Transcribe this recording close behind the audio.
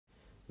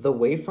The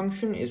wave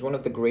function is one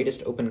of the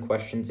greatest open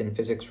questions in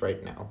physics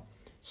right now.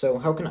 So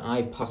how can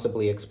I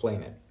possibly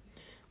explain it?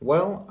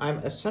 Well, I'm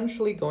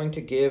essentially going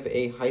to give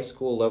a high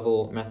school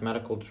level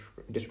mathematical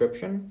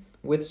description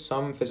with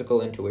some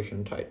physical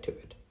intuition tied to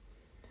it.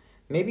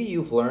 Maybe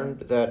you've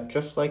learned that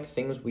just like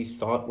things we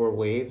thought were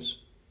waves,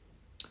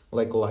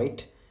 like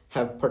light,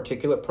 have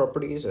particulate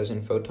properties as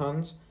in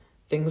photons,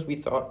 things we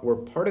thought were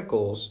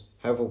particles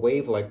have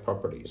wave-like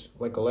properties,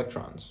 like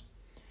electrons.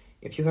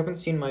 If you haven't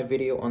seen my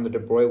video on the de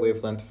Broglie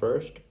wavelength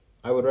first,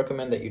 I would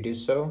recommend that you do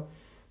so,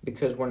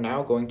 because we're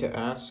now going to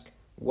ask,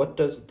 what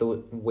does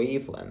the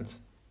wavelength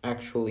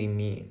actually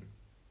mean?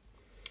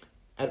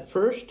 At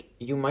first,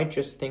 you might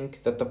just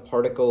think that the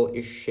particle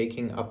is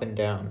shaking up and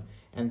down,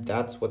 and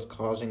that's what's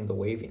causing the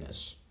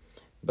waviness.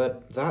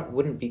 But that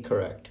wouldn't be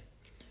correct.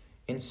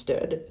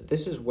 Instead,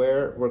 this is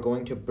where we're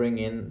going to bring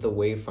in the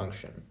wave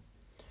function.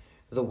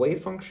 The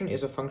wave function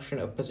is a function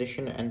of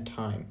position and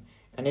time,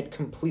 and it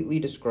completely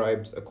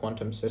describes a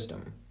quantum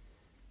system.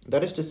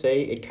 That is to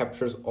say, it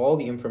captures all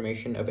the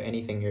information of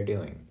anything you're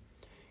doing.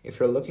 If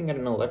you're looking at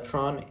an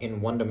electron in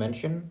one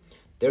dimension,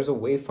 there's a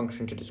wave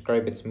function to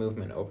describe its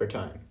movement over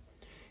time.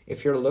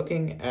 If you're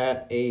looking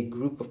at a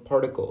group of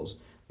particles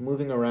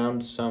moving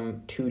around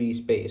some 2D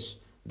space,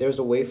 there's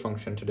a wave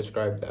function to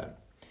describe that.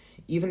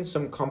 Even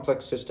some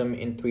complex system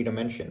in 3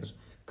 dimensions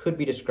could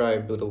be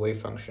described with a wave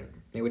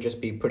function. It would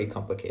just be pretty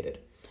complicated.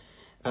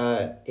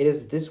 It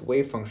is this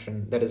wave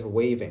function that is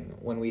waving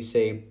when we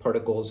say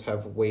particles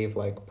have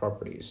wave-like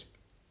properties.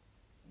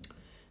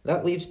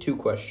 That leaves 2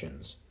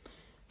 questions.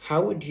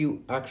 How would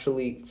you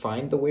actually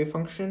find the wave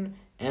function,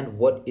 and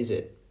what is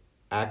it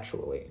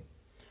actually?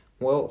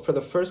 Well, for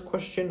the first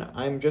question,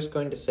 I'm just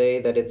going to say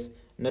that it's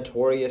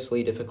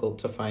notoriously difficult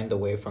to find the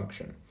wave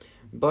function,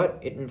 but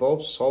it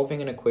involves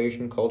solving an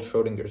equation called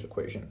Schrödinger's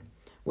equation,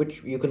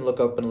 which you can look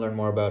up and learn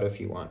more about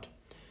if you want.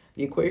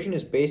 The equation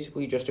is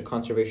basically just a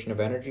conservation of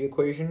energy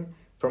equation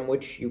from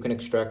which you can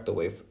extract the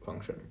wave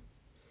function.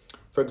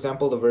 For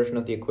example, the version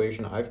of the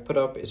equation I've put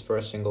up is for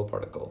a single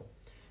particle,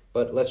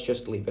 but let's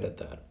just leave it at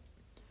that.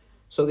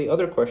 So the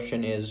other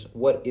question is,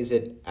 what is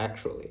it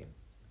actually?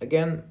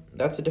 Again,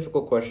 that's a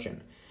difficult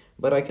question,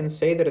 but I can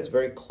say that it's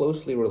very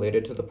closely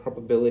related to the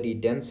probability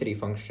density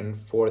function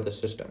for the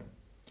system.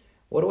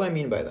 What do I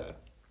mean by that?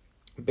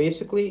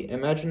 Basically,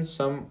 imagine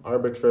some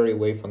arbitrary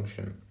wave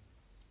function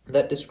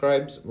that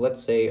describes,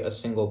 let's say, a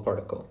single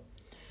particle.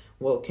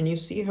 Well, can you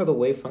see how the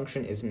wave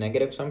function is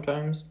negative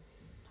sometimes?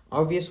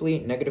 Obviously,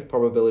 negative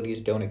probabilities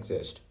don't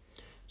exist.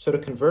 So to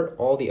convert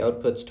all the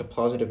outputs to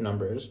positive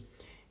numbers,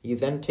 you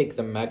then take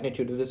the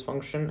magnitude of this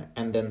function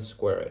and then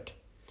square it.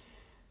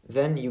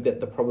 Then you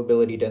get the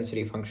probability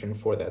density function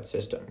for that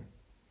system.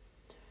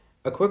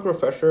 A quick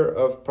refresher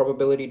of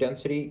probability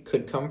density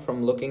could come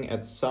from looking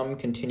at some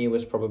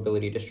continuous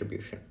probability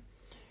distribution.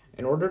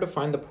 In order to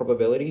find the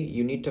probability,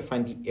 you need to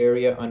find the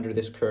area under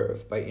this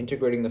curve by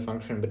integrating the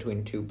function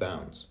between 2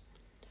 bounds.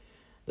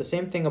 The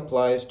same thing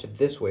applies to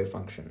this wave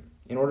function.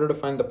 In order to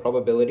find the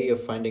probability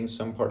of finding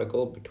some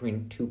particle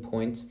between 2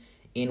 points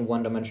in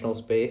one-dimensional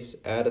space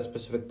at a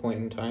specific point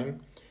in time,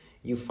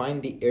 you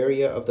find the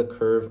area of the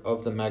curve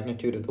of the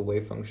magnitude of the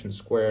wave function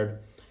squared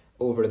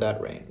over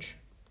that range.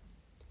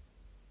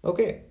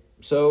 Okay,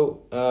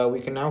 so we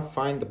can now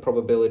find the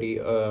probability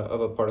of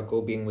a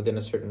particle being within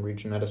a certain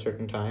region at a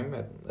certain time,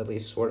 at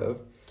least sort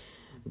of.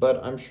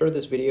 But I'm sure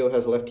this video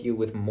has left you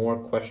with more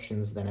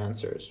questions than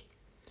answers.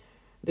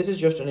 This is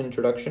just an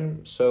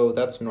introduction, so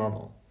that's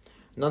normal.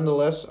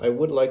 Nonetheless, I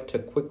would like to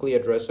quickly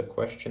address a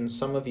question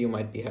some of you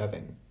might be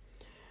having.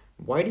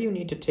 Why do you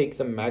need to take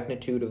the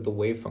magnitude of the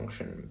wave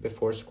function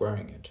before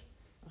squaring it?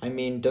 I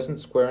mean, doesn't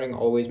squaring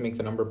always make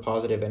the number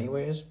positive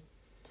anyways?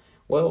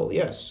 Well,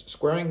 yes,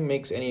 squaring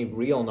makes any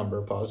real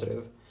number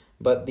positive,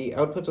 but the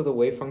outputs of the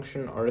wave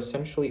function are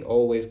essentially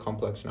always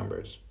complex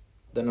numbers,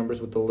 the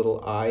numbers with the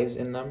little i's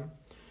in them.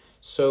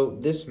 So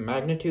this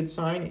magnitude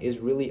sign is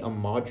really a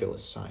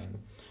modulus sign,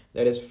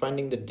 that is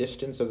finding the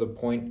distance of the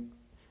point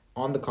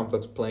on the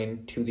complex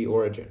plane to the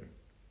origin.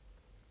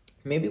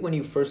 Maybe when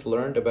you first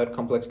learned about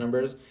complex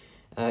numbers,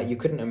 you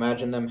couldn't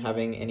imagine them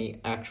having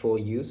any actual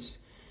use,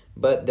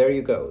 but there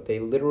you go, they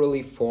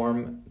literally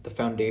form the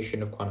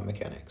foundation of quantum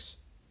mechanics.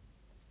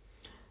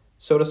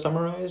 So to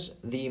summarize,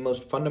 the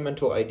most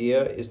fundamental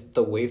idea is that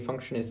the wave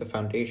function is the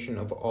foundation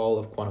of all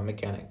of quantum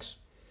mechanics.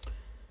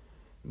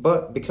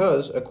 But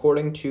because,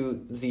 according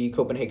to the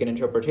Copenhagen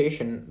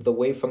interpretation, the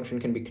wave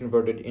function can be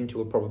converted into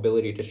a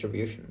probability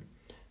distribution.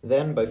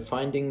 Then, by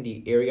finding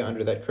the area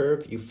under that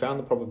curve, you found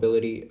the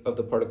probability of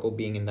the particle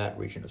being in that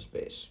region of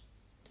space.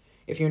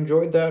 If you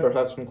enjoyed that or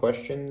have some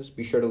questions,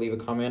 be sure to leave a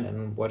comment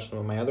and watch some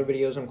of my other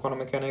videos on quantum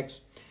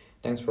mechanics.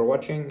 Thanks for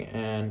watching,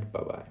 and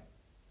bye-bye.